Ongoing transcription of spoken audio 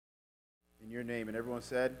your name. And everyone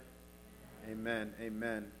said, amen,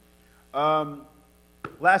 amen.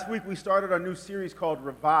 Last week we started our new series called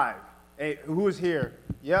Revive. Hey, who is here?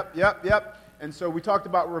 Yep. And so we talked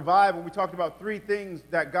about revive, and we talked about three things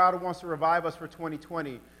that God wants to revive us for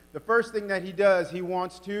 2020. The first thing that he does, he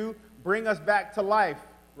wants to bring us back to life,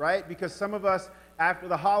 right? Because some of us, after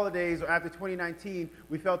the holidays or after 2019,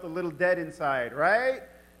 we felt a little dead inside, right?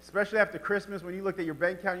 Especially after Christmas, when you looked at your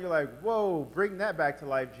bank account, you're like, whoa, bring that back to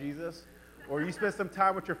life, Jesus. Or you spent some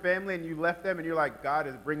time with your family and you left them and you're like, God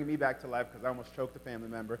is bringing me back to life because I almost choked a family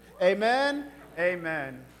member. Amen?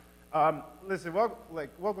 Amen. Listen,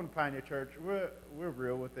 welcome to Pioneer Church. We're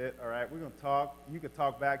real with it, all right? We're going to talk. You can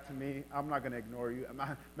talk back to me. I'm not going to ignore you.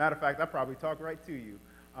 Matter of fact, I probably talk right to you.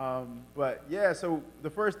 But yeah, so the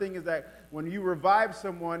first thing is that when you revive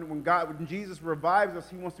someone, when Jesus revives us,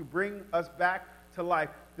 he wants to bring us back to life.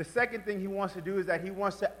 The second thing he wants to do is that he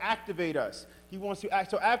wants to activate us. He wants to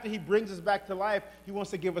act. So after he brings us back to life, he wants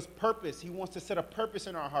to give us purpose. He wants to set a purpose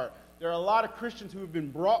in our heart. There are a lot of Christians who have been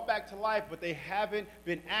brought back to life, but they haven't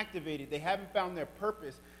been activated. They haven't found their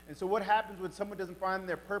purpose. And so what happens when someone doesn't find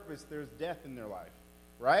their purpose? There's death in their life,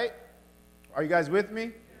 right? Are you guys with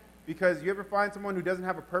me? Because you ever find someone who doesn't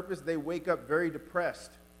have a purpose, they wake up very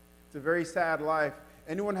depressed. It's a very sad life.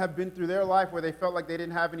 Anyone have been through their life where they felt like they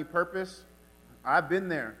didn't have any purpose? I've been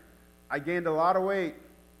there. I gained a lot of weight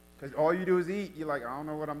because all you do is eat. You're like, I don't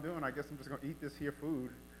know what I'm doing. I guess I'm just going to eat this here food.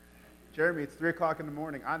 Jeremy, it's 3 o'clock in the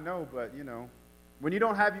morning. I know, but, when you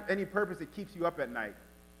don't have any purpose, it keeps you up at night.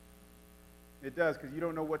 It does, because you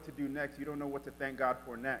don't know what to do next. You don't know what to thank God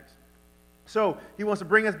for next. So he wants to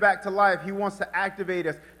bring us back to life. He wants to activate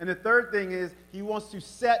us. And the third thing is he wants to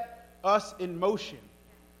set us in motion.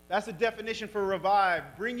 That's the definition for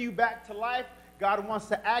revive. Bring you back to life. God wants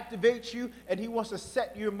to activate you, and he wants to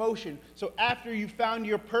set you in motion. So after you found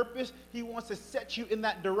your purpose, he wants to set you in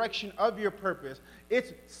that direction of your purpose.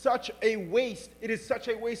 It's such a waste. It is such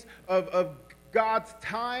a waste of God's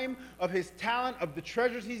time, of his talent, of the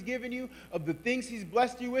treasures he's given you, of the things he's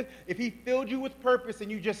blessed you with, if he filled you with purpose and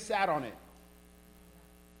you just sat on it.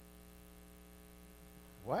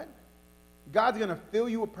 What? God's going to fill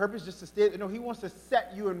you with purpose just to stay? No, he wants to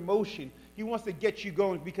set you in motion. He wants to get you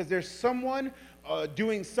going because there's someone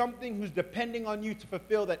doing something who's depending on you to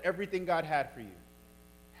fulfill that everything God has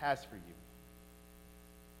for you.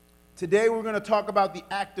 Today we're going to talk about the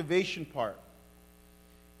activation part.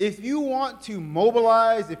 If you want to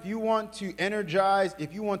mobilize, if you want to energize,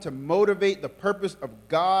 if you want to motivate the purpose of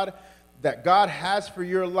God that God has for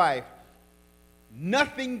your life,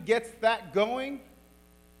 nothing gets that going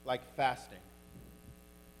like fasting.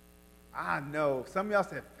 I know. Some of y'all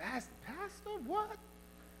said, Pastor, what?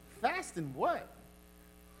 Fasting what?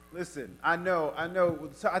 Listen, I know.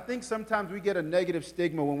 So I think sometimes we get a negative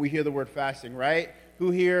stigma when we hear the word fasting, right?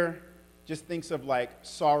 Who here just thinks of like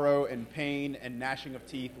sorrow and pain and gnashing of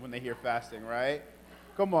teeth when they hear fasting, right?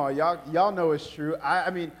 Come on, y'all know it's true. I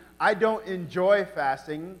mean, I don't enjoy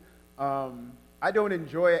fasting. I don't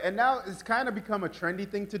enjoy it. And now it's kind of become a trendy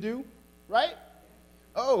thing to do, right?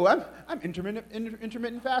 Oh, I'm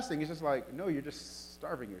intermittent fasting. It's just like, no, you're just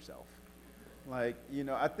starving yourself. Like,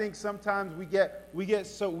 I think sometimes we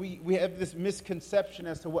have this misconception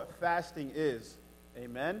as to what fasting is.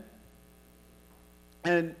 Amen?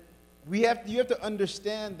 And you have to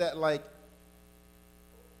understand that, like,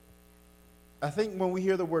 I think when we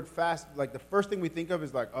hear the word fast, like, the first thing we think of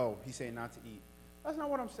is like, oh, he's saying not to eat. That's not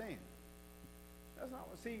what I'm saying.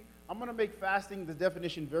 See, I'm going to make fasting, the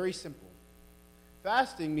definition, very simple.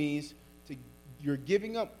 Fasting means you're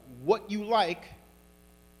giving up what you like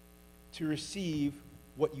to receive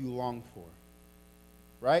what you long for.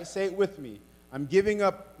 Right? Say it with me. I'm giving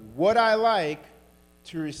up what I like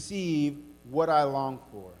to receive what I long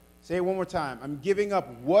for. Say it one more time. I'm giving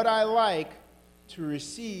up what I like to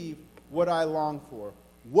receive what I long for.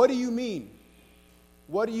 What do you mean?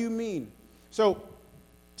 What do you mean? So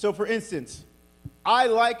for instance, I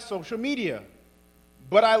like social media.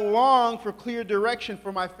 But I long for clear direction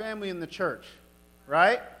for my family in the church,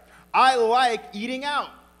 right? I like eating out.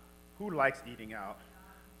 Who likes eating out?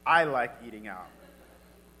 I like eating out.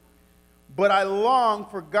 But I long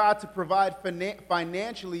for God to provide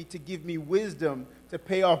financially to give me wisdom, to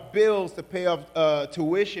pay off bills, to pay off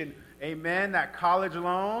tuition. Amen, that college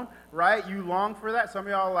loan, right? You long for that? Some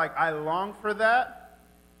of y'all are like, I long for that.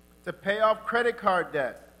 To pay off credit card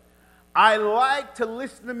debt. I like to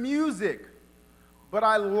listen to music. But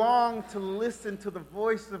I long to listen to the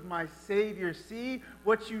voice of my Savior. See,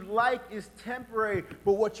 what you like is temporary,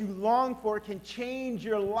 but what you long for can change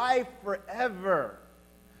your life forever.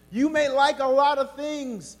 You may like a lot of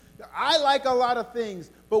things. I like a lot of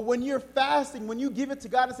things, but when you're fasting, when you give it to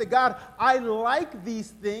God and say, God, I like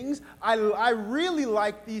these things. I really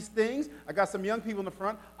like these things. I got some young people in the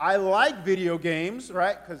front. I like video games,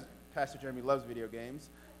 right? Because Pastor Jeremy loves video games.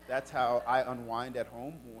 That's how I unwind at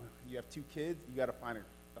home. When you have 2 kids, you got to find a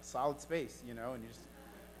solid space, and you just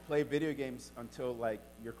play video games until,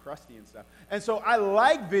 you're crusty and stuff. And so I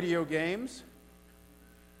like video games,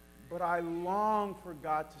 but I long for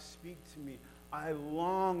God to speak to me. I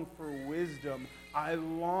long for wisdom. I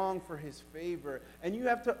long for his favor. And you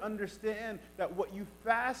have to understand that what you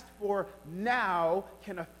fast for now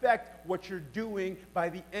can affect what you're doing by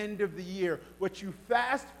the end of the year. What you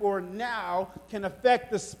fast for now can affect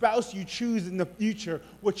the spouse you choose in the future.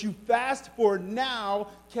 What you fast for now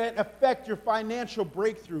can affect your financial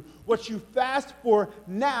breakthrough. What you fast for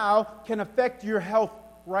now can affect your health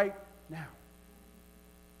right now.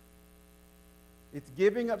 It's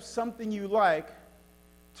giving up something you like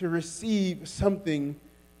to receive something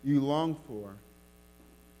you long for.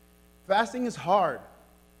 Fasting is hard.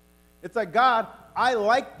 It's like, God, I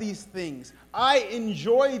like these things. I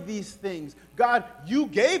enjoy these things. God, you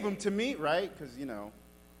gave them to me, right? Because,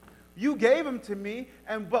 you gave them to me,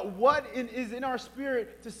 but what is in our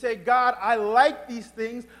spirit to say, God, I like these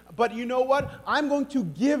things, but you know what? I'm going to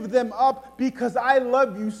give them up because I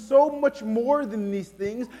love you so much more than these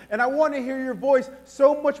things, and I want to hear your voice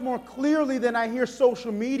so much more clearly than I hear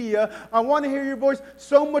social media. I want to hear your voice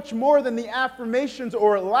so much more than the affirmations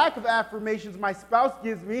or lack of affirmations my spouse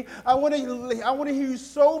gives me. I want to hear you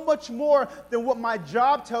so much more than what my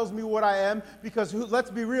job tells me what I am, because let's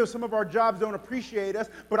be real, some of our jobs don't appreciate us,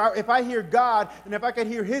 but if I hear God and if I can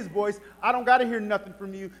hear his voice, I don't got to hear nothing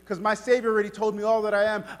from you because my Savior already told me all that I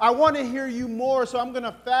am. I want to hear you more, so I'm going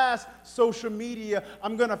to fast social media.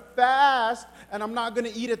 I'm going to fast, and I'm not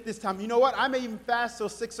going to eat at this time. You know what? I may even fast till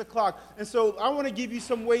 6 o'clock. And so I want to give you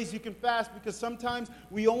some ways you can fast, because sometimes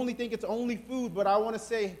we only think it's only food, but I want to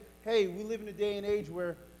say, hey, we live in a day and age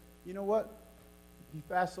where, you know what? You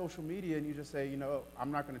fast social media and you just say,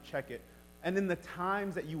 I'm not going to check it. And in the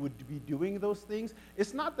times that you would be doing those things,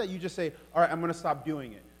 it's not that you just say, all right, I'm going to stop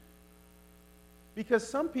doing it. Because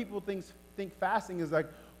some people think fasting is like,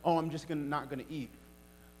 oh, I'm just not going to eat.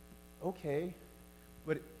 Okay,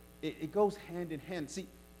 but it goes hand in hand. See,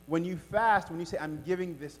 when you fast, when you say, I'm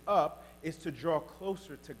giving this up, it's to draw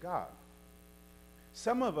closer to God.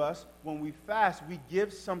 Some of us, when we fast, we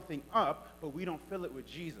give something up, but we don't fill it with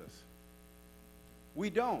Jesus. We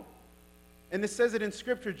don't. And it says it in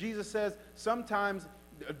Scripture. Jesus says sometimes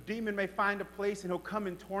a demon may find a place and he'll come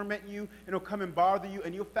and torment you and he'll come and bother you,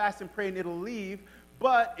 and you'll fast and pray and it'll leave,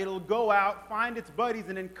 but it'll go out, find its buddies,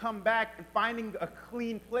 and then come back and finding a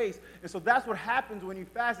clean place. And so that's what happens when you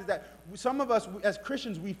fast, is that some of us as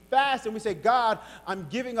Christians, we fast and we say, God, I'm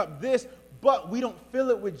giving up this, but we don't fill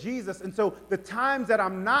it with Jesus. And so the times that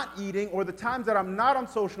I'm not eating or the times that I'm not on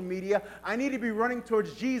social media, I need to be running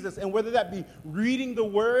towards Jesus. And whether that be reading the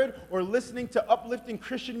Word or listening to uplifting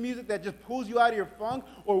Christian music that just pulls you out of your funk,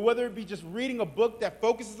 or whether it be just reading a book that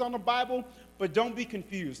focuses on the Bible, but don't be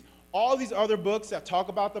confused. All these other books that talk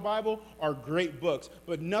about the Bible are great books,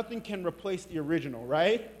 but nothing can replace the original,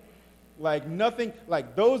 right? Nothing,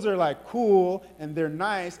 those are cool and they're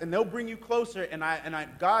nice and they'll bring you closer, and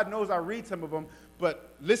God knows I read some of them,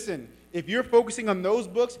 but listen, if you're focusing on those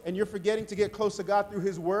books and you're forgetting to get close to God through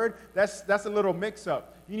his word, that's a little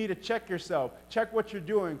mix-up. You need to check yourself, check what you're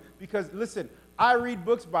doing, because listen, I read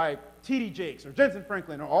books by T.D. Jakes or Jensen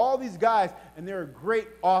Franklin or all these guys, and they're great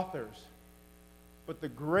authors, but the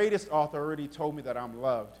greatest author already told me that I'm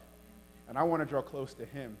loved, and I want to draw close to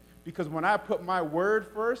him. Because when I put my word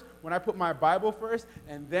first, when I put my Bible first,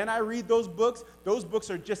 and then I read those books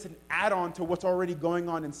are just an add-on to what's already going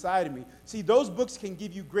on inside of me. See, those books can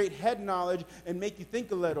give you great head knowledge and make you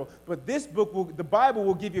think a little, but this book, the Bible,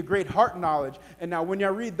 will give you great heart knowledge. And now when you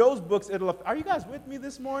read those books, are you guys with me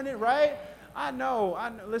this morning, right? I know.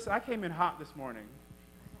 Listen, I came in hot this morning.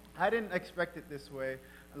 I didn't expect it this way,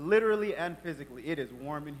 literally and physically. It is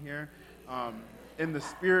warm in here. In the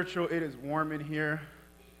spiritual, it is warm in here.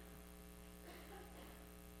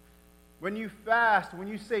 When you fast, when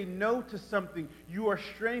you say no to something, you are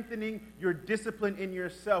strengthening your discipline in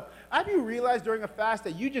yourself. Have you realized during a fast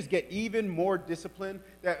that you just get even more disciplined?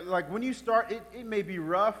 That when you start, it may be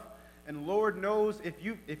rough, and Lord knows if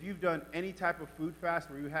you've done any type of food fast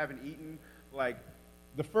where you haven't eaten,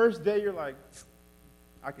 the first day you're like,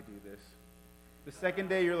 I could do this. The second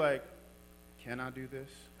day you're like, can I do this?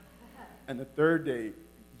 And the third day,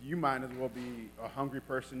 you might as well be a hungry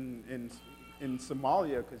person in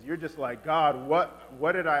Somalia, because you're just like, God,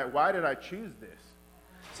 why did I choose this?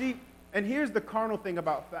 See, and here's the carnal thing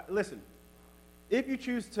about listen, if you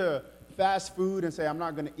choose to fast food and say, I'm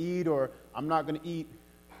not going to eat, or I'm not going to eat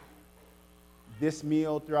this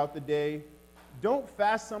meal throughout the day, don't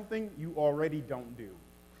fast something you already don't do.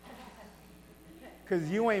 Because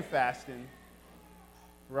you ain't fasting,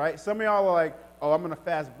 right? Some of y'all are like, oh, I'm going to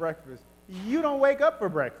fast breakfast. You don't wake up for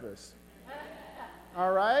breakfast,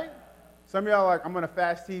 all right? Some of y'all are like, I'm going to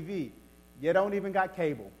fast TV. You don't even got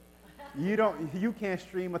cable. You can't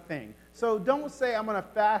stream a thing. So don't say, I'm going to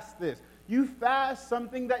fast this. You fast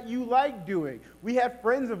something that you like doing. We had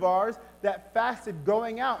friends of ours that fasted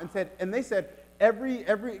going out and they said every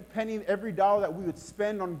penny, every dollar that we would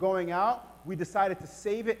spend on going out, we decided to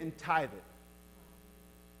save it and tithe it.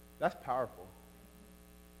 That's powerful.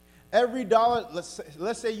 Every dollar,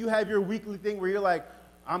 let's say you have your weekly thing where you're like,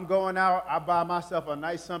 I'm going out, I buy myself a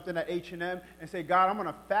nice something at H&M and say, God, I'm going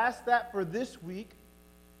to fast that for this week.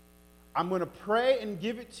 I'm going to pray and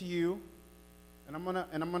give it to you, and I'm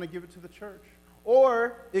going to give it to the church.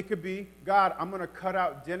 Or it could be, God, I'm going to cut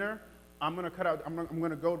out dinner. I'm going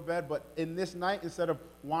to go to bed, but in this night, instead of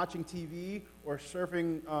watching TV or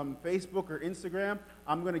surfing Facebook or Instagram,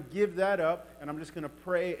 I'm going to give that up, and I'm just going to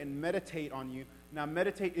pray and meditate on you. Now,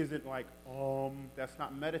 meditate isn't like, that's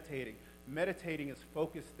not meditating. Meditating is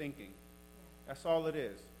focused thinking. That's all it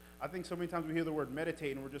is. I think so many times we hear the word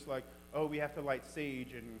meditate, and we're just like, oh, we have to light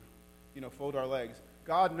sage and, fold our legs.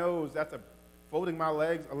 God knows that's folding my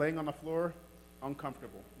legs, laying on the floor,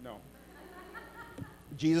 uncomfortable. No.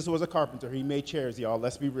 Jesus was a carpenter. He made chairs, y'all.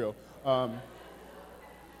 Let's be real.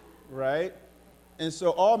 Right? And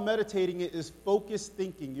so all meditating is focused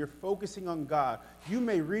thinking. You're focusing on God. You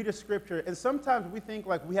may read a scripture, and sometimes we think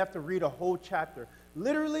like we have to read a whole chapter.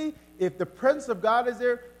 Literally, if the presence of God is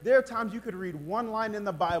there are times you could read one line in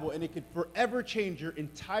the Bible, and it could forever change your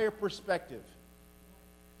entire perspective.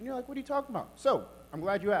 And you're like, what are you talking about? So, I'm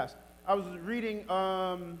glad you asked. I was reading,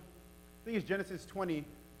 I think it's Genesis 20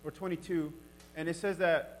 or 22, and it says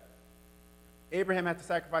that Abraham had to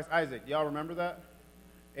sacrifice Isaac. Y'all remember that?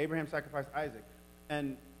 Abraham sacrificed Isaac.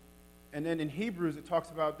 And then in Hebrews, it talks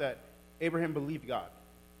about that Abraham believed God.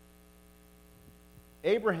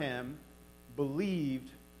 Abraham believed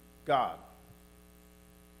God.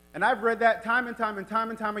 And I've read that time and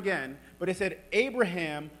time again, but it said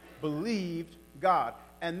Abraham believed God.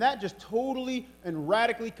 And that just totally and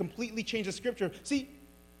radically, completely changed the scripture. See,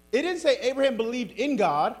 it didn't say Abraham believed in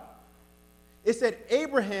God. It said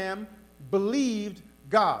Abraham believed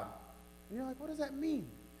God. And you're like, what does that mean?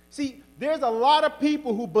 See, there's a lot of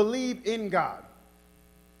people who believe in God.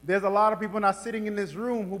 There's a lot of people not sitting in this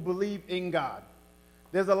room who believe in God.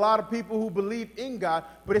 There's a lot of people who believe in God,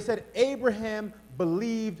 but it said Abraham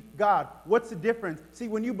believed God. What's the difference? See,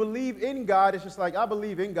 when you believe in God, it's just like, I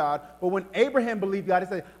believe in God. But when Abraham believed God, it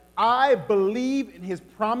said, I believe in his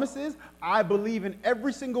promises. I believe in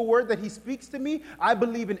every single word that he speaks to me. I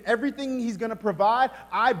believe in everything he's going to provide.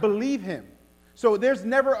 I believe him. So there's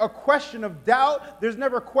never a question of doubt. There's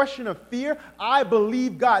never a question of fear. I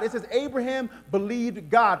believe God. It says Abraham believed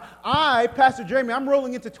God. Pastor Jeremy, I'm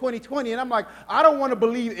rolling into 2020, and I'm like, I don't want to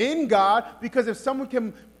believe in God, because if someone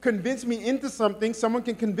can convince me into something, someone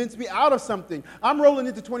can convince me out of something. I'm rolling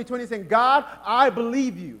into 2020 saying, God, I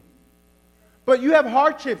believe you. But you have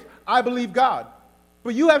hardships. I believe God.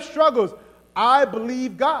 But you have struggles. I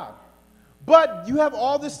believe God. But you have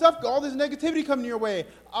all this stuff, all this negativity coming your way.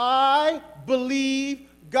 I believe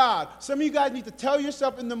God. Some of you guys need to tell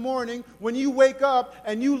yourself in the morning when you wake up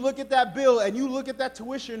and you look at that bill and you look at that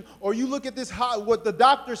tuition, or you look at what the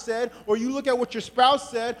doctor said, or you look at what your spouse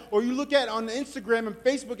said, or you look at on Instagram and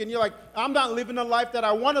Facebook, and you're like, I'm not living the life that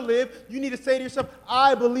I want to live. You need to say to yourself,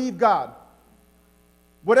 I believe God.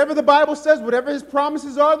 Whatever the Bible says, whatever his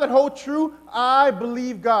promises are that hold true, I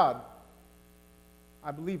believe God.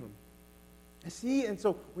 I believe him. And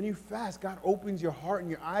so when you fast, God opens your heart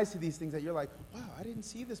and your eyes to these things that you're like, wow, I didn't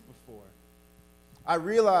see this before. I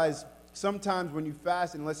realize sometimes when you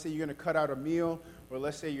fast, and let's say you're going to cut out a meal, or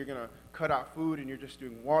let's say you're going to cut out food and you're just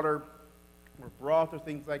doing water or broth or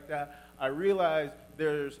things like that, I realize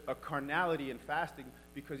there's a carnality in fasting,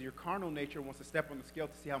 because your carnal nature wants to step on the scale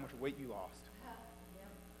to see how much weight you lost.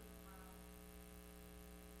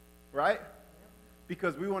 Right?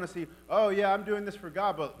 Because we want to see, oh, yeah, I'm doing this for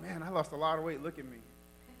God, but, man, I lost a lot of weight. Look at me.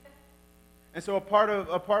 And so a part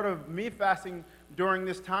of me fasting during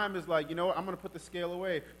this time is like, you know what, I'm going to put the scale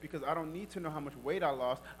away, because I don't need to know how much weight I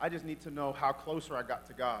lost. I just need to know how closer I got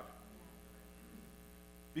to God.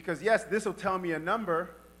 Because, yes, this will tell me a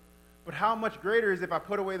number, but how much greater is if I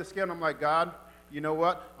put away the scale and I'm like, God, you know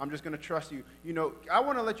what, I'm just going to trust you. You know, I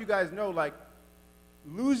want to let you guys know, like,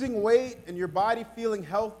 losing weight and your body feeling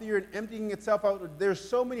healthier and emptying itself out, there's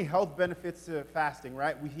so many health benefits to fasting,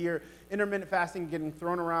 right? We hear intermittent fasting getting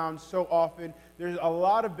thrown around so often. There's a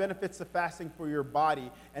lot of benefits to fasting for your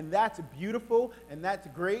body, and that's beautiful and that's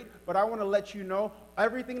great, but I want to let you know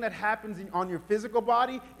everything that happens on your physical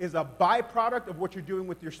body is a byproduct of what you're doing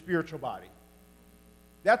with your spiritual body.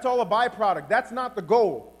 That's all a byproduct. That's not the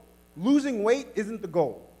goal. Losing weight isn't the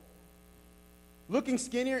goal. Looking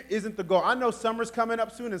skinnier isn't the goal. I know summer's coming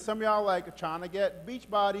up soon, and some of y'all are like trying to get beach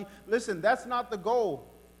body. Listen, that's not the goal.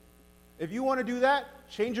 If you want to do that,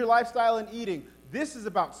 change your lifestyle and eating. This is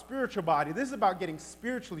about spiritual body. This is about getting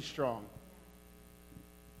spiritually strong.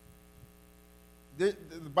 The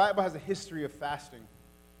Bible has a history of fasting.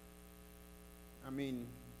 I mean,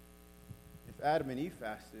 if Adam and Eve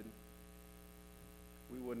fasted,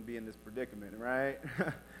 we wouldn't be in this predicament, right?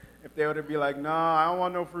 If they were to be like, no, I don't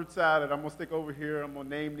want no fruit salad. I'm going to stick over here. I'm going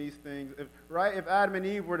to name these things. If Adam and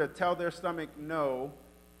Eve were to tell their stomach no,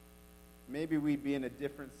 maybe we'd be in a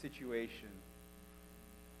different situation.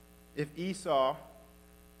 If Esau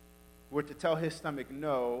were to tell his stomach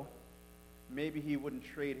no, maybe he wouldn't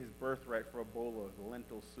trade his birthright for a bowl of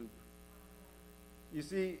lentil soup. You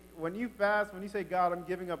see, when you fast, when you say, God, I'm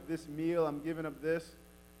giving up this meal, I'm giving up this,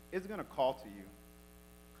 it's going to call to you.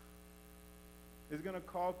 Is going to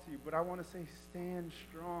call to you, but I want to say stand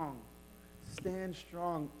strong. Stand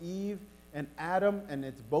strong. Eve and Adam, and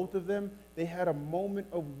it's both of them, they had a moment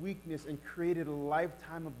of weakness and created a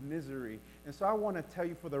lifetime of misery. And so I want to tell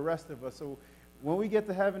you for the rest of us, so when we get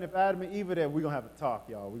to heaven, if Adam and Eve are there, we're going to have a talk,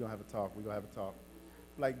 y'all. We're going to have a talk. We're going to have a talk.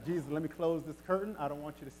 Like, Jesus, let me close this curtain. I don't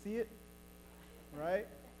want you to see it. Right?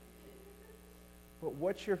 But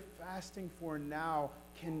what you're fasting for now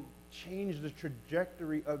can change the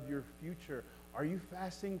trajectory of your future. Are you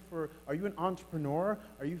an entrepreneur?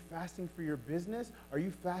 Are you fasting for your business? Are you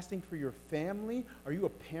fasting for your family? Are you a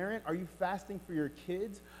parent? Are you fasting for your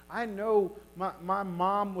kids? I know my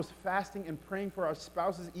mom was fasting and praying for our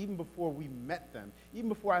spouses even before we met them. Even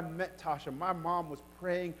before I met Tasha, my mom was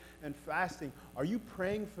praying and fasting. Are you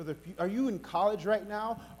praying for the future? Are you in college right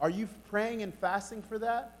now? Are you praying and fasting for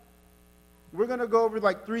that? We're going to go over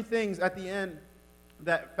like 3 things at the end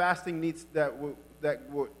that fasting needs,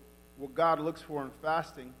 what God looks for in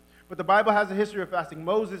fasting. But the Bible has a history of fasting.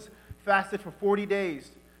 Moses fasted for 40 days.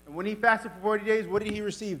 And when he fasted for 40 days, what did he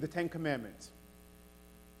receive? The 10 Commandments.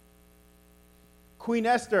 Queen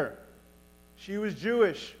Esther, she was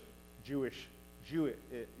Jewish.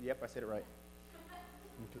 Yep, I said it right.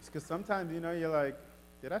 Because sometimes, you're like,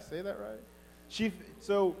 did I say that right?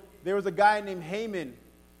 So there was a guy named Haman,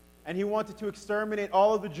 and he wanted to exterminate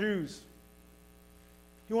all of the Jews.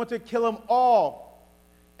 He wanted to kill them all.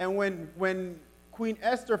 And when Queen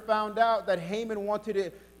Esther found out that Haman wanted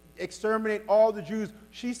to exterminate all the Jews,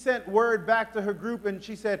 she sent word back to her group and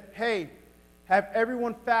she said, hey, have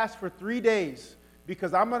everyone fast for 3 days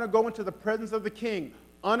because I'm going to go into the presence of the king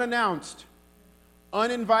unannounced,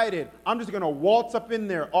 uninvited. I'm just going to waltz up in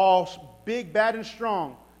there all big, bad, and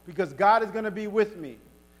strong because God is going to be with me.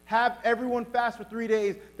 Have everyone fast for 3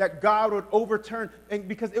 days that God would overturn, and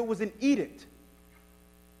because it was an edict.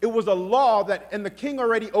 It was a law and the king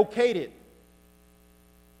already okayed it.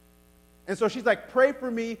 And so she's like, pray for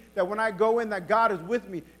me that when I go in, that God is with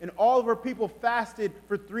me. And all of her people fasted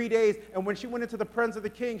for 3 days. And when she went into the presence of the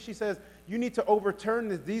king, she says, you need to overturn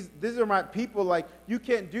this. These are my people. Like, you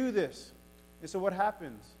can't do this. And so what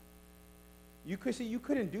happens? You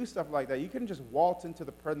couldn't do stuff like that. You couldn't just waltz into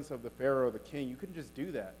the presence of the Pharaoh or the king. You couldn't just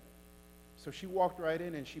do that. So she walked right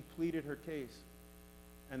in and she pleaded her case.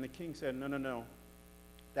 And the king said, no.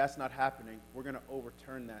 That's not happening. We're going to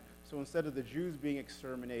overturn that. So instead of the Jews being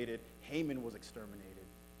exterminated, Haman was exterminated.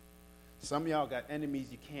 Some of y'all got enemies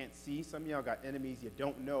you can't see. Some of y'all got enemies you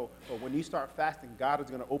don't know. But when you start fasting, God is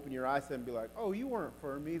going to open your eyes and be like, oh, you weren't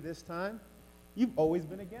for me this time. You've always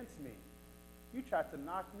been against me. You tried to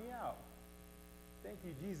knock me out. Thank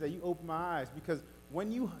you, Jesus, that you opened my eyes. Because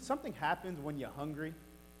something happens when you're hungry.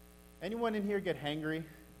 Anyone in here get hangry?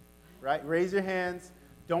 Right? Raise your hands.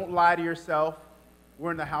 Don't lie to yourself. We're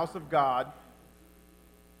in the house of God.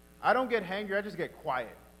 I don't get hangry. I just get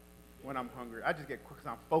quiet when I'm hungry. I just get quick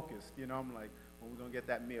because I'm focused. I'm like, when we're going to get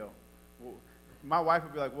that meal. Well, my wife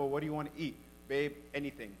would be like, well, what do you want to eat? Babe,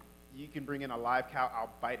 anything. You can bring in a live cow. I'll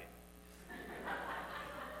bite it.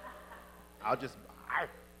 I'll just...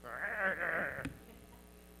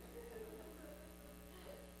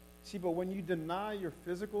 See, but when you deny your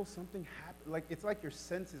physical, something happens. It's like your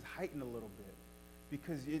senses heighten a little bit.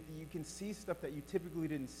 Because you can see stuff that you typically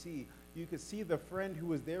didn't see. You can see the friend who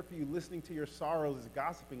was there for you listening to your sorrows is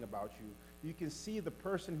gossiping about you. You can see the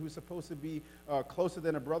person who's supposed to be closer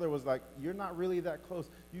than a brother was like, you're not really that close.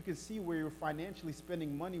 You can see where you're financially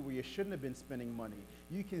spending money where you shouldn't have been spending money.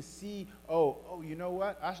 You can see, you know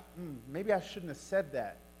what? Maybe I shouldn't have said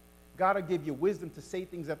that. God will give you wisdom to say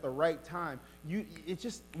things at the right time. It's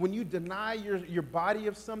just, when you deny your body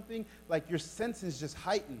of something, like your senses just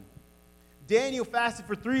heighten. Daniel fasted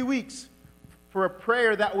for 3 weeks for a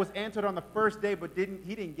prayer that was answered on the first day, but he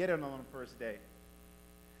didn't get it on the first day.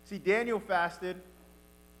 See, Daniel fasted.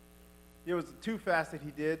 There was 2 fasts that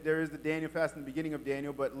he did. There is the Daniel fast in the beginning of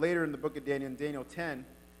Daniel, but later in the book of Daniel, in Daniel 10,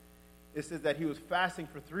 it says that he was fasting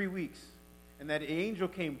for 3 weeks, and that an angel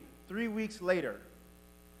came 3 weeks later.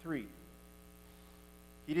 3.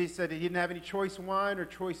 He said he didn't have any choice wine or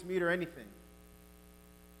choice meat or anything.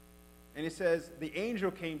 And it says, the angel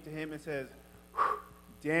came to him and says,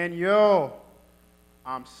 Daniel,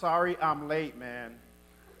 I'm sorry I'm late, man.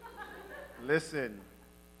 Listen,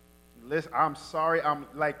 I'm sorry.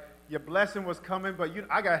 Your blessing was coming, but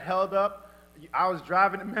I got held up. I was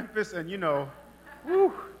driving to Memphis, and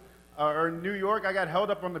or New York, I got held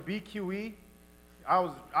up on the BQE. I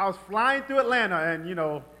was flying through Atlanta, and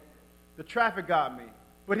the traffic got me.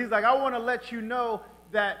 But he's like, I want to let you know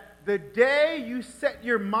that the day you set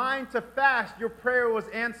your mind to fast, your prayer was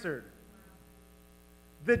answered.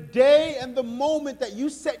 The day and the moment that you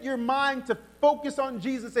set your mind to focus on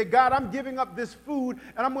Jesus, say, God, I'm giving up this food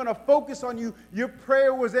and I'm going to focus on you, your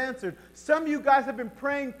prayer was answered. Some of you guys have been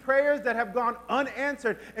praying prayers that have gone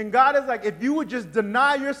unanswered. And God is like, if you would just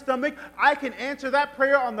deny your stomach, I can answer that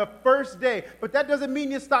prayer on the first day. But that doesn't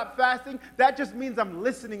mean you stop fasting. That just means I'm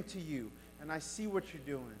listening to you and I see what you're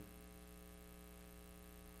doing.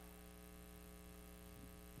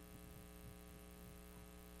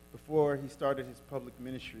 Before he started his public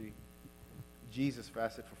ministry, Jesus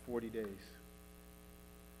fasted for 40 days.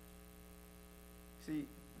 See,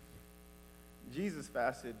 Jesus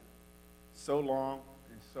fasted so long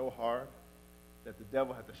and so hard that the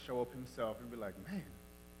devil had to show up himself and be like, man,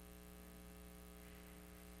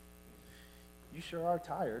 you sure are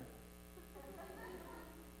tired.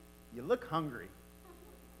 You look hungry.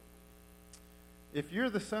 If you're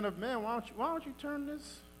the Son of Man, why don't you turn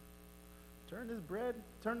this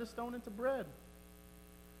stone into bread?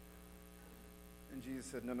 And Jesus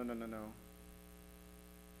said, no.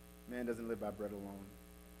 Man doesn't live by bread alone,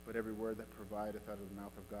 but every word that provideth out of the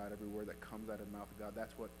mouth of God, every word that comes out of the mouth of God,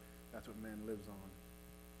 that's what man lives on.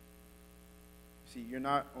 See, you're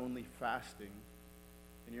not only fasting,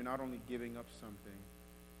 and you're not only giving up something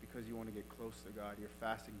because you want to get close to God. You're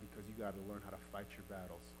fasting because you got to learn how to fight your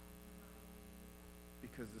battles.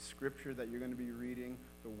 Because the scripture that you're going to be reading,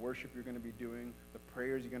 the worship you're going to be doing, the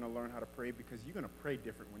prayers you're going to learn how to pray, because you're going to pray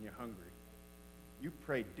different when you're hungry. You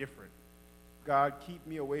pray different. God, keep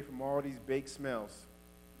me away from all these baked smells.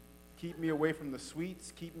 Keep me away from the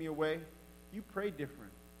sweets. Keep me away. You pray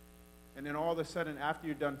different. And then all of a sudden, after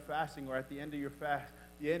you're done fasting or at the end of your fast,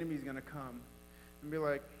 the enemy's going to come and be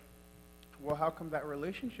like, well, how come that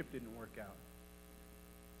relationship didn't work out?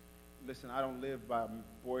 Listen, I don't live by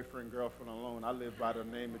boyfriend, girlfriend alone. I live by the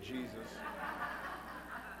name of Jesus.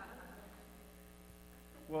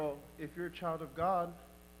 Well, if you're a child of God,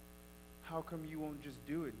 how come you won't just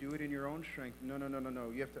do it? Do it in your own strength. No.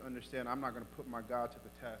 You have to understand, I'm not going to put my God to the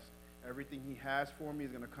test. Everything he has for me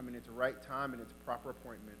is going to come in its right time and its proper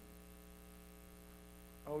appointment.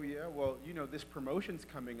 Oh, yeah, well, this promotion's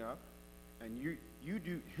coming up, and you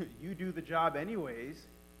do the job anyways.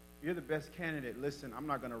 You're the best candidate. Listen, I'm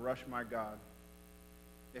not going to rush my God.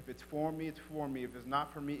 If it's for me, it's for me. If it's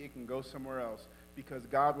not for me, it can go somewhere else. Because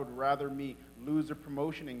God would rather me lose a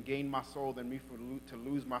promotion and gain my soul than me to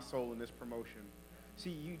lose my soul in this promotion.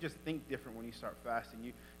 See, you just think different when you start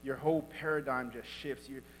fasting. Your whole paradigm just shifts.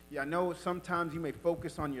 I know sometimes you may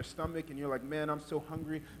focus on your stomach and you're like, man, I'm so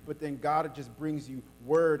hungry. But then God just brings you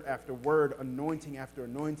word after word, anointing after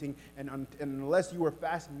anointing. And unless you were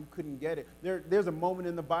fasting, you couldn't get it. There's a moment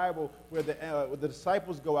in the Bible where the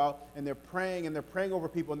disciples go out and they're praying over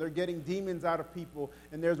people and they're getting demons out of people.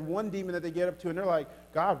 And there's one demon that they get up to and they're like,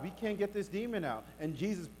 God, we can't get this demon out. And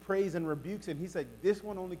Jesus prays and rebukes him. He said, this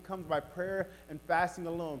one only comes by prayer and fasting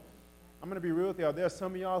alone. I'm going to be real with y'all. There are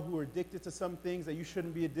some of y'all who are addicted to some things that you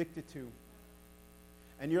shouldn't be addicted to.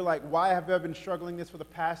 And you're like, why have I been struggling this for the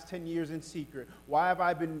past 10 years in secret? Why have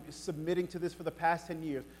I been submitting to this for the past 10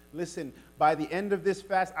 years? Listen, by the end of this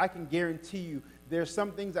fast, I can guarantee you there's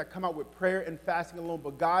some things that come out with prayer and fasting alone,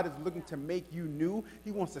 but God is looking to make you new.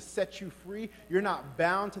 He wants to set you free. You're not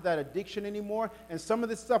bound to that addiction anymore. And some of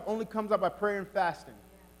this stuff only comes out by prayer and fasting.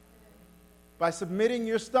 By submitting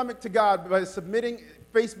your stomach to God, by submitting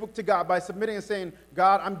Facebook to God, by submitting and saying,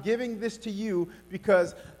 God, I'm giving this to you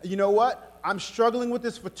because, you know what? I'm struggling with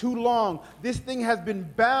this for too long. This thing has been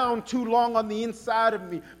bound too long on the inside of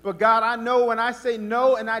me. But God, I know when I say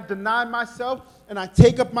no and I deny myself and I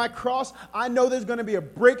take up my cross, I know there's going to be a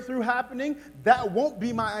breakthrough happening. That won't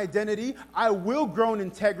be my identity. I will grow in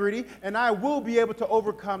integrity, and I will be able to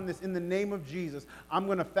overcome this in the name of Jesus. I'm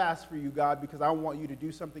going to fast for you, God, because I want you to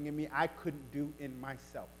do something in me I couldn't do in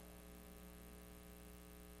myself.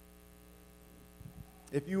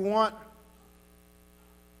 If you want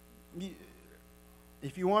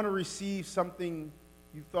to receive something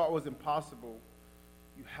you thought was impossible,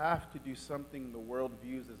 you have to do something the world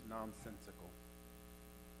views as nonsensical.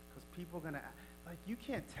 Because people are going to, like, you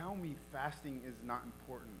can't tell me fasting is not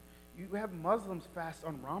important. You have Muslims fast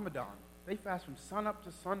on Ramadan. They fast from sun up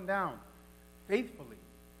to sundown, faithfully.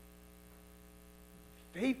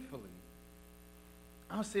 Faithfully.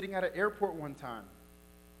 I was sitting at an airport one time,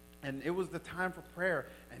 and it was the time for prayer.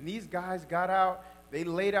 And these guys got out, they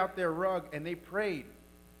laid out their rug, and they prayed.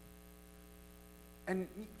 And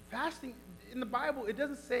fasting, in the Bible, it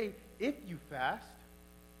doesn't say if you fast.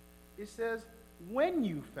 It says when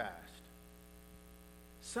you fast.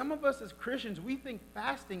 Some of us as Christians, we think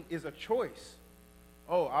fasting is a choice.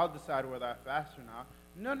 Oh, I'll decide whether I fast or not.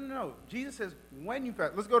 No. Jesus says when you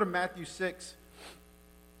fast. Let's go to Matthew 6.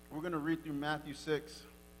 We're going to read through Matthew 6.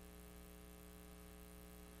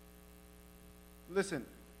 Listen,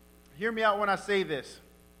 hear me out when I say this.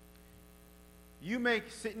 You may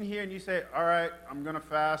sit in here and you say, all right, I'm going to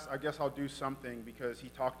fast. I guess I'll do something because he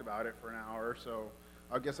talked about it for an hour or so.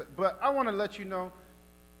 But I want to let you know,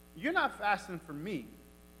 you're not fasting for me.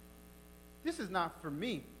 This is not for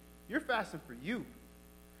me. You're fasting for you.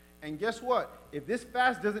 And guess what? If this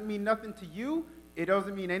fast doesn't mean nothing to you, it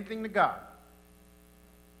doesn't mean anything to God.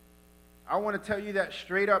 I want to tell you that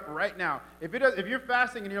straight up right now. If you're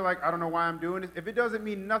fasting and you're like, I don't know why I'm doing this, if it doesn't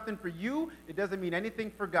mean nothing for you, it doesn't mean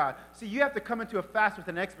anything for God. See, you have to come into a fast with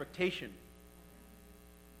an expectation.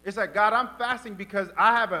 It's like, God, I'm fasting because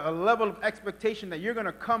I have a level of expectation that you're going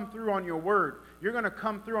to come through on your word. You're going to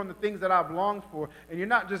come through on the things that I've longed for, and you're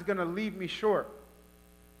not just going to leave me short.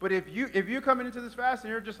 But if you're coming into this fast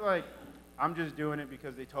and you're just like, I'm just doing it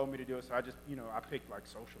because they told me to do it, so I just, I picked like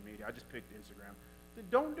social media. I just picked Instagram. Then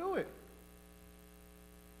don't do it.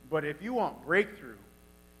 But if you want breakthrough,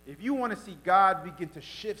 if you want to see God begin to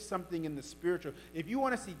shift something in the spiritual, if you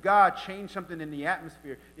want to see God change something in the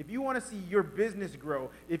atmosphere, if you want to see your business grow,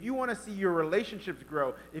 if you want to see your relationships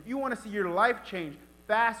grow, if you want to see your life change,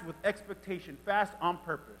 fast with expectation, fast on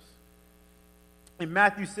purpose. In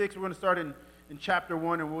Matthew 6, we're going to start in chapter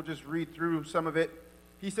 1, and we'll just read through some of it.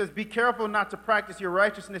 He says, be careful not to practice your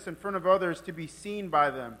righteousness in front of others to be seen by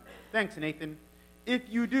them. Thanks, Nathan. If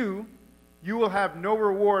you do, you will have no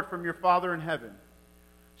reward from your Father in heaven.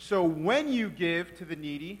 So when you give to the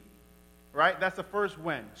needy, right, that's the first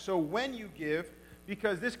when. So when you give,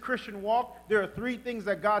 because this Christian walk, there are 3 things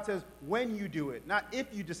that God says when you do it. Not if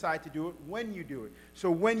you decide to do it, when you do it. So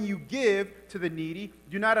when you give to the needy,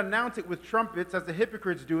 do not announce it with trumpets as the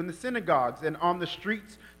hypocrites do in the synagogues and on the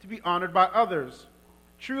streets to be honored by others.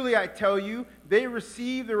 Truly I tell you, they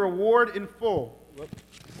receive the reward in full.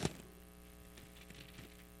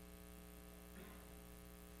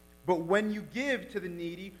 But when you give to the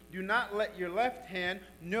needy, do not let your left hand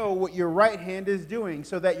know what your right hand is doing,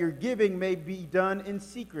 so that your giving may be done in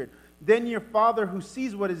secret. Then your Father who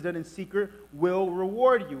sees what is done in secret will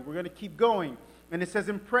reward you. We're going to keep going. And it says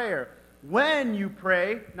in prayer, when you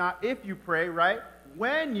pray, not if you pray, right?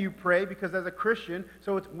 When you pray, because as a Christian,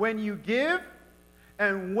 so it's when you give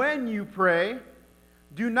and when you pray,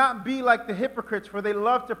 do not be like the hypocrites, for they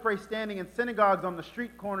love to pray standing in synagogues on the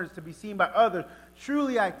street corners to be seen by others.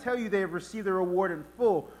 Truly, I tell you, they have received their reward in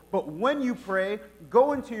full. But when you pray,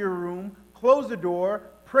 go into your room, close the door,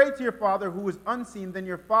 pray to your Father who is unseen. Then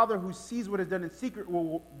your Father who sees what is done in secret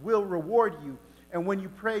will reward you. And when you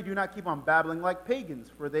pray, do not keep on babbling like pagans,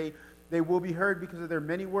 for they will be heard because of their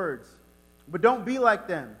many words. But don't be like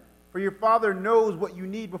them, for your Father knows what you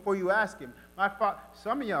need before you ask Him.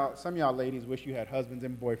 Some of y'all ladies wish you had husbands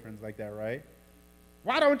and boyfriends like that, right?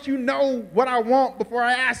 Why don't you know what I want before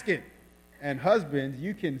I ask it? And husbands,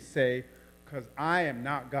 you can say, because I am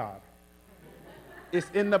not God. It's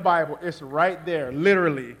in the Bible. It's right there,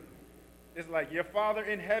 literally. It's like, your Father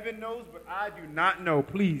in heaven knows, but I do not know.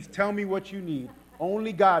 Please tell me what you need.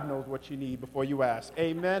 Only God knows what you need before you ask.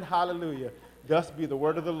 Amen. Hallelujah. Thus be the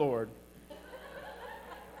word of the Lord.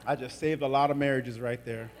 I just saved a lot of marriages right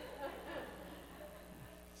there.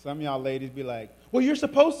 Some of y'all ladies be like, well, you're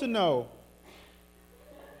supposed to know.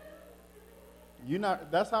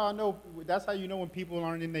 That's how I know. That's how you know when people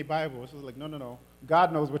aren't in their Bible. It's just like, no.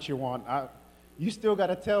 God knows what you want. You still got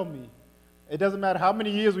to tell me. It doesn't matter how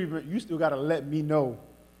many years we've been, you still got to let me know.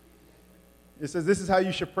 It says, this is how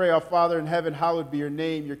you should pray, our Father in heaven, hallowed be your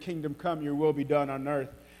name, your kingdom come, your will be done on earth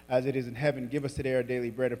as it is in heaven. Give us today our daily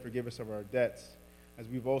bread and forgive us of our debts, as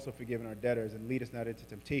we've also forgiven our debtors. And lead us not into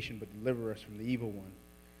temptation, but deliver us from the evil one.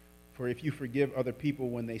 For if you forgive other people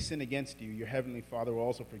when they sin against you, your heavenly Father will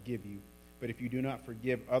also forgive you. But if you do not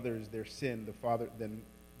forgive others their sin, then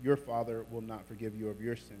your Father will not forgive you of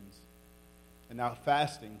your sins. And now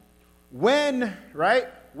fasting. When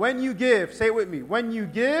you give, say it with me. When you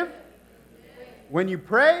give, when you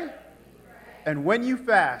pray, and when you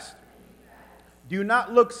fast. Do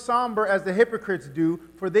not look somber as the hypocrites do,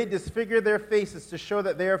 for they disfigure their faces to show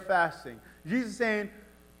that they are fasting. Jesus is saying,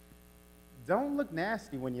 don't look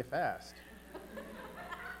nasty when you fast.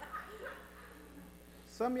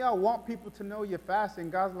 Some of y'all want people to know you're fasting.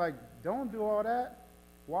 God's like, don't do all that.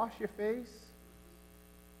 Wash your face.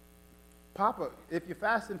 If you're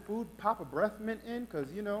fasting food, pop a breath mint in,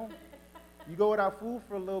 because, you go without food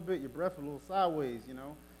for a little bit, your breath a little sideways,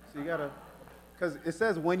 So you got to, because it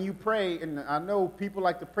says when you pray, and I know people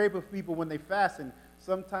like to pray for people when they fast, and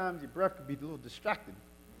sometimes your breath could be a little distracting.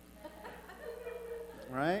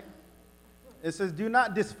 Right? It says, do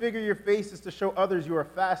not disfigure your faces to show others you are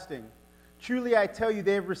fasting. Truly I tell you,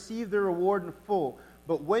 they have received their reward in full.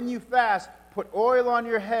 But when you fast, put oil on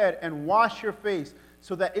your head and wash your face,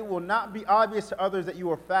 so that it will not be obvious to others that you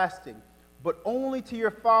are fasting, but only to your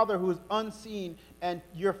Father who is unseen, and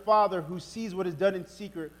your Father who sees what is done in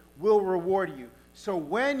secret will reward you. So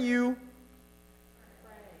when you,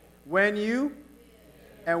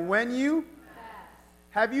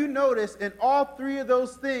 have you noticed in all three of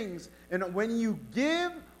those things, and when you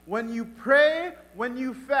give, when you pray, when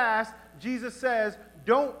you fast, Jesus says,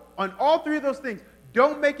 on all three of those things,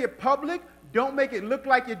 don't make it public, don't make it look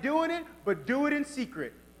like you're doing it, but do it in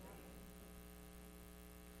secret.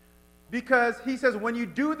 Because he says, when you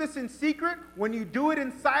do this in secret, when you do it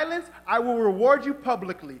in silence, I will reward you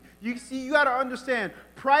publicly. You see, you got to understand,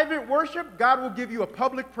 private worship, God will give you a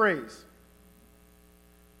public praise.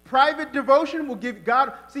 Private devotion will give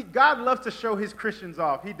God, God loves to show his Christians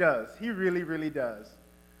off. He does. He really, really does.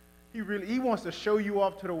 He wants to show you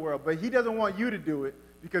off to the world, but he doesn't want you to do it,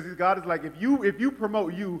 because God is like, if you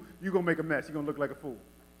promote you're going to make a mess. You're going to look like a fool.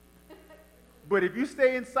 But if you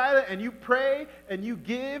stay in silence and you pray and you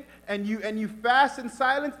give and you fast in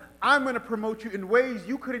silence, I'm going to promote you in ways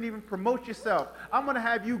you couldn't even promote yourself. I'm going to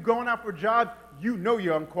have you going out for jobs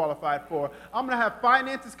you're unqualified for. I'm going to have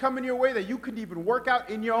finances coming your way that you couldn't even work out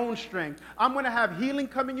in your own strength. I'm going to have healing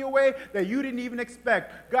coming your way that you didn't even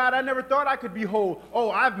expect. God, I never thought I could be whole. Oh,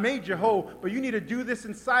 I've made you whole, but you need to do this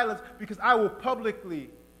in silence, because I will publicly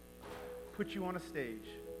put you on a stage.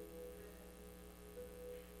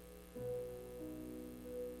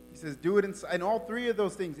 He says, do it in all three of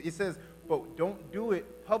those things. He says, but don't do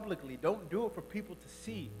it publicly. Don't do it for people to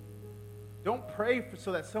see. Don't pray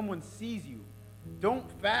so that someone sees you. Don't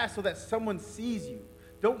fast so that someone sees you.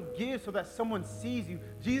 Don't give so that someone sees you.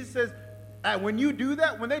 Jesus says, when they do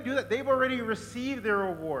that, they've already received their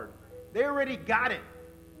reward. They already got it.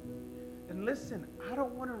 And listen, I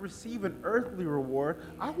don't want to receive an earthly reward.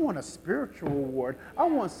 I want a spiritual reward. I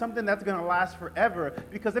want something that's going to last forever.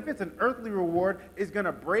 Because if it's an earthly reward, it's going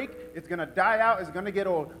to break, it's going to die out, it's going to get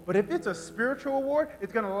old. But if it's a spiritual reward,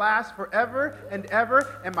 it's going to last forever and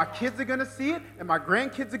ever. And my kids are going to see it, and my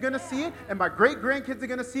grandkids are going to see it, and my great-grandkids are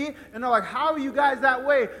going to see it. And they're like, how are you guys that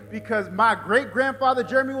way? Because my great-grandfather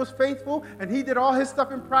Jeremy was faithful, and he did all his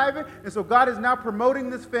stuff in private. And so God is now promoting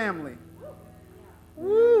this family.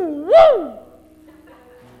 Woo, woo!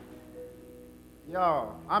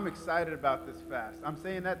 Y'all, I'm excited about this fast. I'm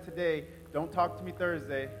saying that today. Don't talk to me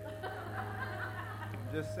Thursday.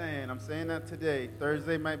 I'm just saying. I'm saying that today.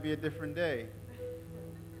 Thursday might be a different day.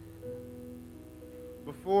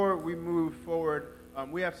 Before we move forward,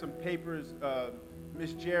 we have some papers.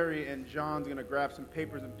 Miss Jerry and John's going to grab some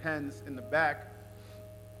papers and pens in the back,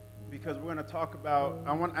 because we're going to talk about,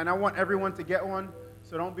 I want everyone to get one.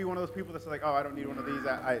 So don't be one of those people that's like, oh, I don't need one of these.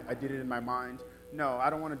 I did it in my mind. No, I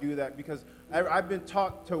don't want to do that, because I've been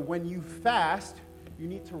taught to, when you fast, you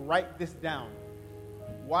need to write this down.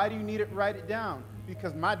 Why do you need to write it down?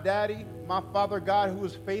 Because my daddy, my Father God, who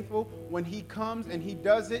is faithful, when he comes and he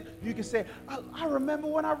does it, you can say, I remember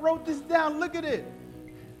when I wrote this down. Look at it.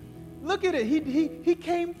 Look at it. He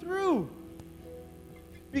came through.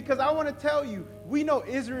 Because I want to tell you, we know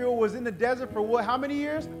Israel was in the desert for how many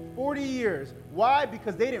years? 40 years. Why?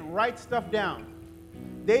 Because they didn't write stuff down.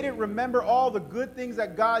 They didn't remember all the good things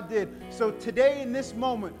that God did. So today in this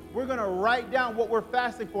moment, we're going to write down what we're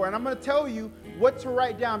fasting for. And I'm going to tell you what to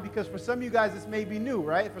write down, because for some of you guys, this may be new,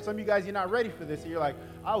 right? For some of you guys, you're not ready for this. And you're like,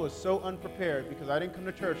 I was so unprepared because I didn't come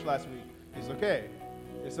to church last week. It's okay.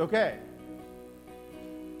 It's okay.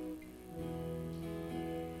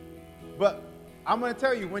 But I'm going to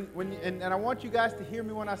tell you, and I want you guys to hear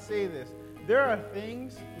me when I say this. There are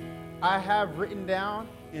things I have written down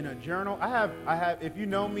in a journal. I have, if you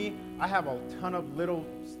know me, I have a ton of little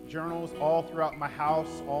journals all throughout my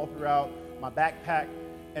house, all throughout my backpack.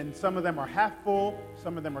 And some of them are half full,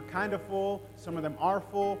 some of them are kind of full, some of them are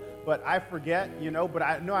full, but I forget, but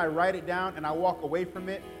I know I write it down and I walk away from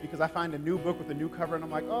it because I find a new book with a new cover and I'm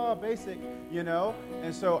like, oh, basic,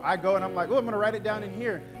 And so I go and I'm like, oh, I'm going to write it down in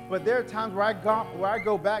here. But there are times where I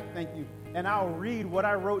go back, thank you, and I'll read what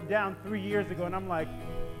I wrote down 3 years ago and I'm like,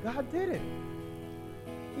 God did it.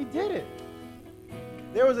 He did it.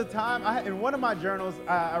 There was a time, in one of my journals,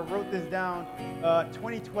 I wrote this down,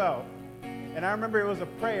 2012. And I remember it was a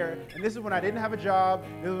prayer, and this is when I didn't have a job.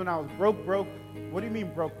 This is when I was broke. What do you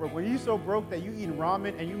mean broke? When you're so broke that you eating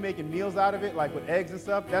ramen and you making meals out of it, like with eggs and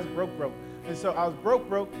stuff, that's broke. And so I was broke,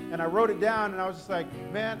 and I wrote it down, and I was just like,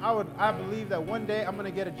 man, I believe that one day I'm going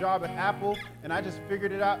to get a job at Apple, and I just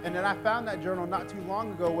figured it out. And then I found that journal not too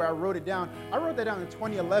long ago where I wrote it down. I wrote that down in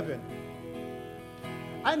 2011.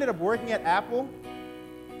 I ended up working at Apple,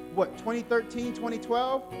 2013,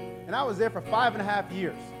 2012, and I was there for 5.5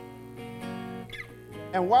 years.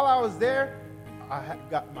 And while I was there,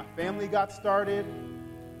 my family got started.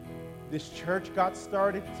 This church got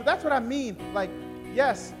started. So that's what I mean. Like,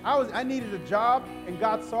 yes, I needed a job, and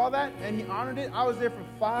God saw that, and He honored it. I was there for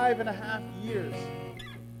 5.5 years.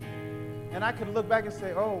 And I could look back and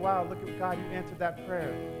say, oh, wow, look at God, You answered that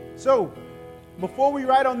prayer. So, before we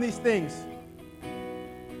write on these things,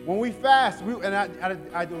 when we fast,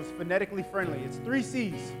 I do it phonetically friendly. It's 3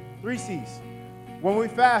 C's. 3 C's. When we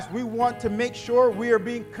fast, we want to make sure we are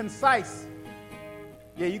being concise.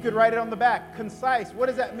 Yeah, you could write it on the back. Concise. What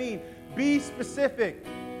does that mean? Be specific.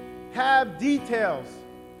 Have details.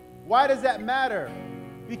 Why does that matter?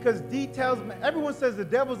 Because details, everyone says the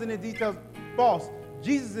devil's in the details. False.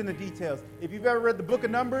 Jesus is in the details. If you've ever read the book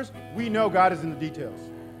of Numbers, we know God is in the details.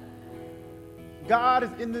 God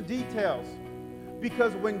is in the details.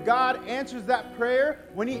 Because when God answers that prayer,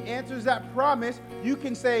 when He answers that promise, you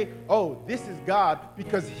can say, oh, this is God,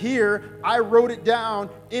 because here I wrote it down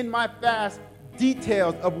in my fast,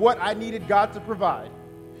 details of what I needed God to provide.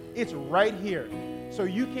 It's right here. So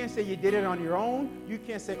you can't say you did it on your own. You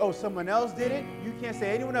can't say, oh, someone else did it. You can't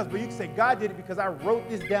say anyone else, but you can say God did it because I wrote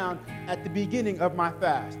this down at the beginning of my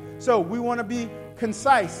fast. So we want to be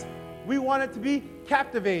concise. We want it to be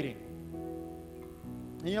captivating.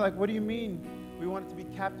 And you're like, what do you mean? We want it to be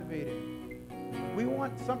captivating. We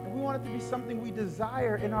want it to be something we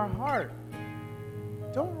desire in our heart.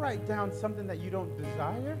 Don't write down something that you don't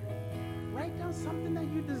desire. Write down something that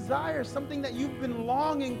you desire, something that you've been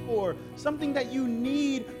longing for, something that you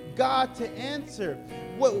need God to answer.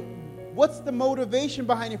 What's the motivation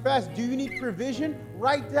behind your fast? Do you need provision?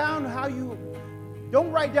 Write down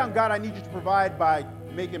don't write down, God, I need you to provide by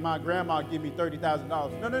making my grandma give me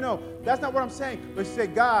 $30,000. No. That's not what I'm saying. But say,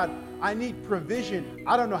 God, I need provision.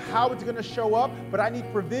 I don't know how it's going to show up, but I need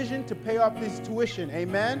provision to pay off this tuition.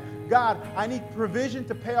 Amen. God, I need provision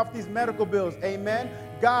to pay off these medical bills. Amen.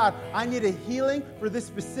 God, I need a healing for this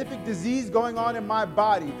specific disease going on in my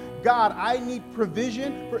body. God, I need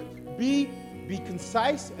provision for be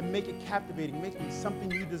concise and make it captivating. Make it something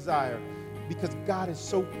you desire. Because God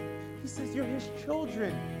is He says you're His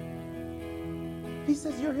children. He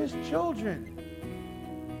says you're His children.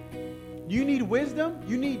 You need wisdom?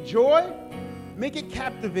 You need joy? Make it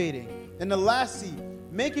captivating. And the last C,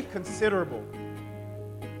 make it considerable.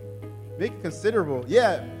 Make it considerable.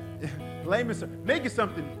 Yeah. Layman's term. Make it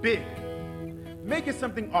something big. Make it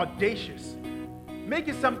something audacious. Make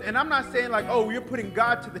it something, and I'm not saying like, oh, you're putting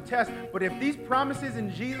God to the test, but if these promises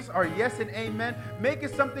in Jesus are yes and amen, make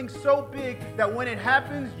it something so big that when it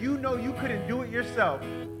happens, you know you couldn't do it yourself.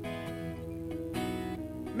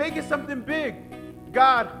 Make it something big.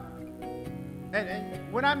 God, and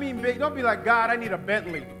when I mean big, don't be like, God, I need a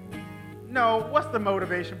Bentley. No, what's the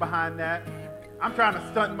motivation behind that? I'm trying to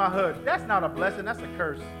stunt my hood. That's not a blessing, that's a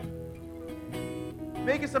curse.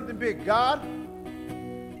 Make it something big. God,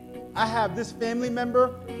 I have this family member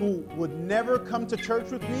who would never come to church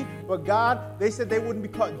with me, but God, they said they wouldn't be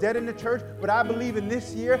caught dead in the church, but I believe in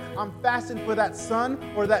this year, I'm fasting for that son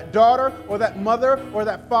or that daughter or that mother or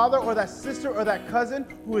that father or that sister or that cousin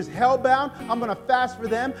who is hellbound. I'm going to fast for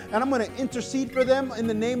them, and I'm going to intercede for them in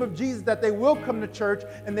the name of Jesus that they will come to church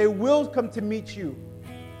and they will come to meet you.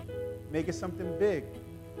 Make it something big.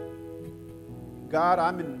 God,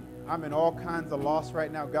 I'm in all kinds of loss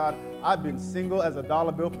right now. God, I've been single as a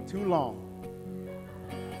dollar bill for too long.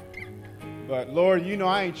 But Lord, you know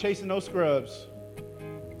I ain't chasing no scrubs.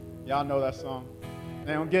 Y'all know that song.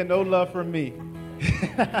 They don't get no love from me.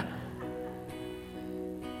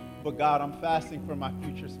 But God, I'm fasting for my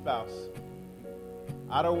future spouse.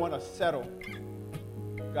 I don't want to settle.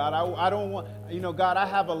 God, I don't want, God, I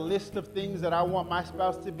have a list of things that I want my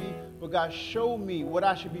spouse to be, but God, show me what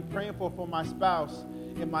I should be praying for my spouse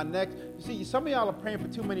in my next. You see, some of y'all are praying for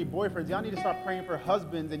too many boyfriends. Y'all need to start praying for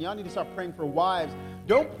husbands, and y'all need to start praying for wives.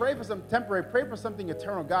 Don't pray for something temporary. Pray for something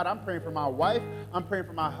eternal. God, I'm praying for my wife. I'm praying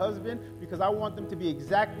for my husband because I want them to be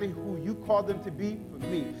exactly who you called them to be for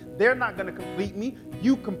me. They're not going to complete me.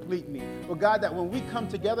 You complete me. But God, that when we come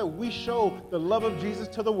together, we show the love of Jesus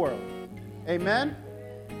to the world. Amen?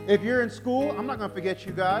 If you're in school, I'm not going to forget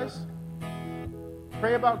you guys.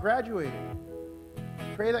 Pray about graduating.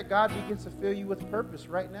 Pray that God begins to fill you with purpose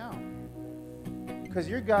right now. Because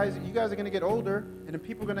you guys are going to get older, and then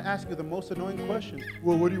people are going to ask you the most annoying questions.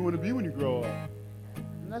 Well, what do you want to be when you grow up?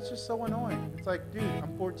 And that's just so annoying. It's like, dude,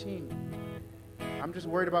 I'm 14. I'm just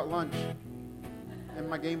worried about lunch and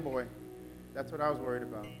my Game Boy. That's what I was worried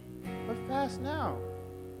about. But fast now.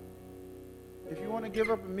 If you want to give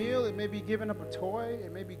up a meal, it may be giving up a toy.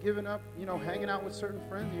 It may be giving up, hanging out with certain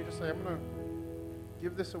friends. And you're just like, I'm going to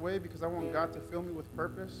give this away because I want God to fill me with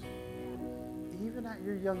purpose. Even at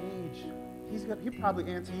your young age, He'll probably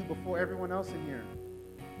answer you before everyone else in here.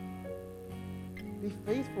 Be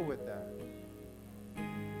faithful with that.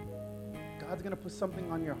 God's going to put something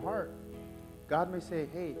on your heart. God may say,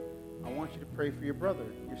 hey, I want you to pray for your brother,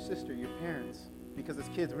 your sister, your parents. Because as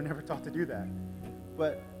kids, we're never taught to do that.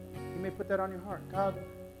 But He may put that on your heart. God,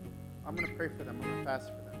 I'm going to pray for them. I'm going to fast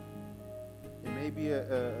for them. It may be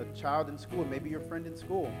a child in school. It may be your friend in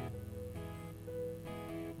school.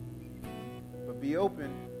 But be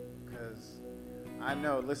open, because I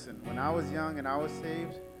know, listen, when I was young and I was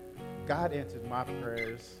saved, God answered my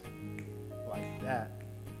prayers like that.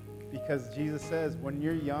 Because Jesus says, when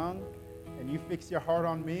you're young and you fix your heart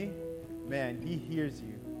on me, man, He hears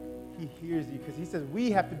you. He hears you. Because He says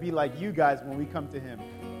we have to be like you guys when we come to Him.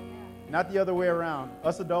 Not the other way around.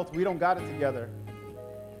 Us adults, we don't got it together.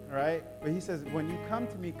 All right? But He says, when you come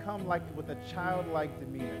to me, come like with a childlike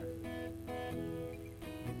demeanor.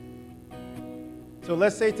 So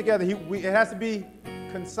let's say together, it has to be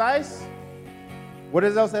concise. What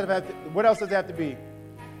else does it have to be?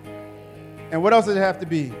 And what else does it have to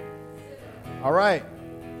be? All right.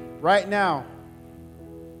 Right now,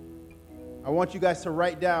 I want you guys to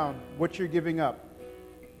write down what you're giving up.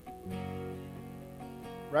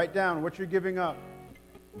 Write down what you're giving up.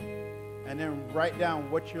 And then write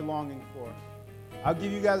down what you're longing for. I'll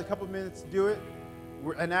give you guys a couple minutes to do it.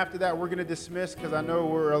 And after that, we're going to dismiss because I know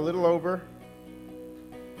we're a little over.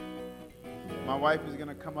 My wife is going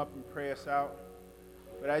to come up and pray us out.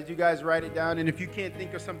 But as you guys write it down, and if you can't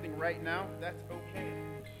think of something right now, that's okay.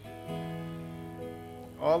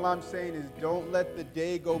 All I'm saying is don't let the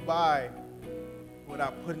day go by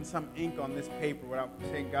without putting some ink on this paper, without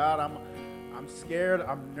saying, God, I'm scared,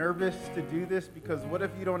 I'm nervous to do this, because what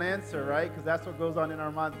if you don't answer, right? Because that's what goes on in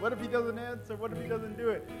our minds. What if He doesn't answer? What if He doesn't do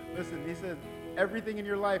it? Listen, He says, everything in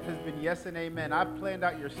your life has been yes and amen. I've planned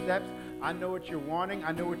out your steps. I know what you're wanting.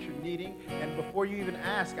 I know what you're needing. And before you even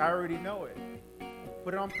ask, I already know it.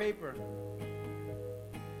 Put it on paper.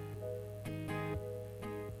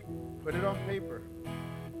 Put it on paper.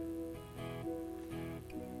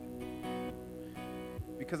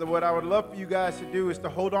 Because of what I would love for you guys to do is to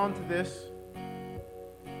hold on to this.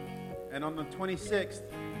 And on the 26th,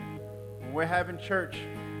 when we're having church,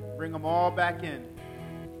 bring them all back in.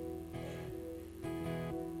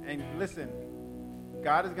 And listen,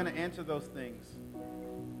 God is going to answer those things.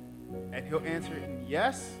 And He'll answer it in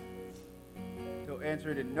yes, He'll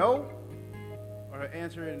answer it in no, or He'll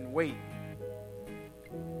answer it in wait.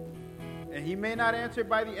 And He may not answer it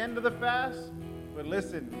by the end of the fast, but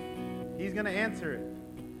listen, He's going to answer it.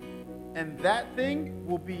 And that thing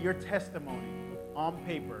will be your testimony on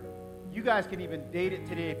paper. You guys can even date it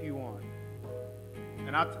today if you want.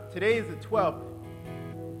 And today is the 12th.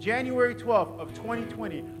 January 12th of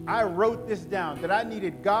 2020, I wrote this down, that I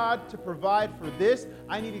needed God to provide for this.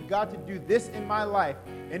 I needed God to do this in my life.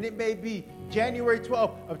 And it may be January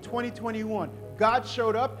 12th of 2021. God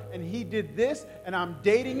showed up and He did this, and I'm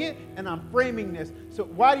dating it, and I'm framing this. So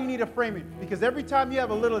why do you need to frame it? Because every time you have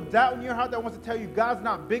a little doubt in your heart that wants to tell you God's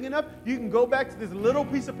not big enough, you can go back to this little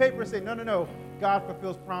piece of paper and say, no, God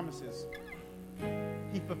fulfills promises.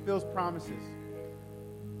 He fulfills promises.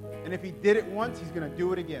 And if He did it once, He's going to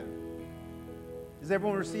do it again. Does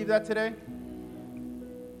everyone receive that today?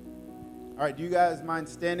 All right, do you guys mind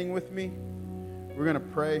standing with me? We're going to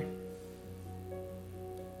pray.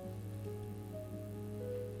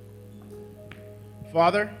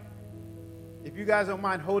 Father, if you guys don't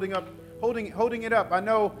mind holding it up. I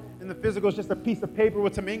know in the physical it's just a piece of paper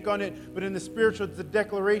with some ink on it, but in the spiritual it's a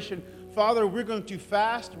declaration. Father, we're going to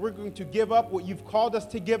fast. We're going to give up what you've called us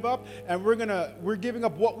to give up, and we're giving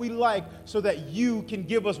up what we like so that you can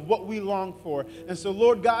give us what we long for. And so,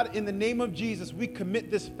 Lord God, in the name of Jesus, we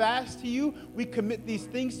commit this fast to you. We commit these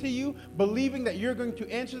things to you, believing that you're going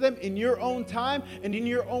to answer them in your own time and in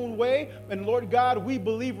your own way. And Lord God, we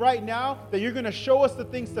believe right now that you're going to show us the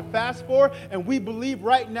things to fast for, and we believe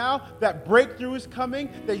right now that breakthrough is coming,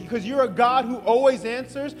 that because you're a God who always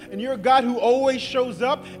answers, and you're a God who always shows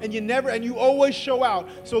up, and you always show out.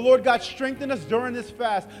 So Lord God, strengthen us during this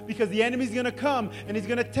fast, because the enemy's going to come and he's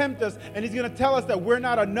going to tempt us, and he's going to tell us that we're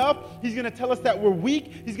not enough. He's going to tell us that we're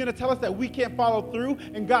weak. He's going to tell us that we can't follow through.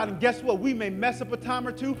 And God, and guess what? We may mess up a time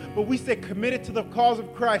or two, but we stay committed to the cause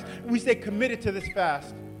of Christ. We stay committed to this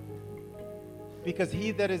fast, because he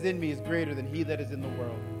that is in me is greater than he that is in the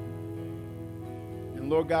world. And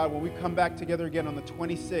Lord God, when we come back together again on the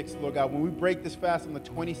 26th, Lord God, when we break this fast on the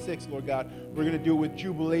 26th, Lord God, we're going to do it with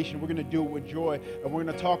jubilation. We're going to do it with joy. And we're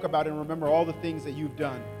going to talk about and remember all the things that you've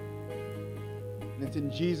done. And it's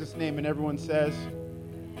in Jesus' name. And everyone says,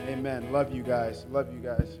 amen. Love you guys. Love you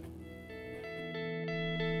guys.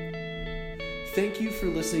 Thank you for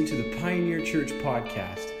listening to the Pioneer Church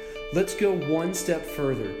podcast. Let's go one step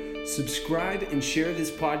further. Subscribe and share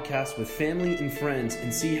this podcast with family and friends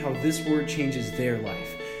and see how this word changes their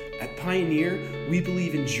life. At Pioneer, we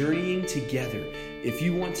believe in journeying together. If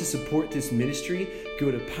you want to support this ministry,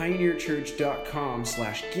 go to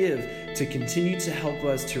pioneerchurch.com/give to continue to help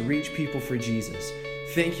us to reach people for Jesus.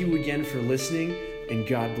 Thank you again for listening, and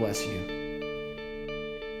God bless you.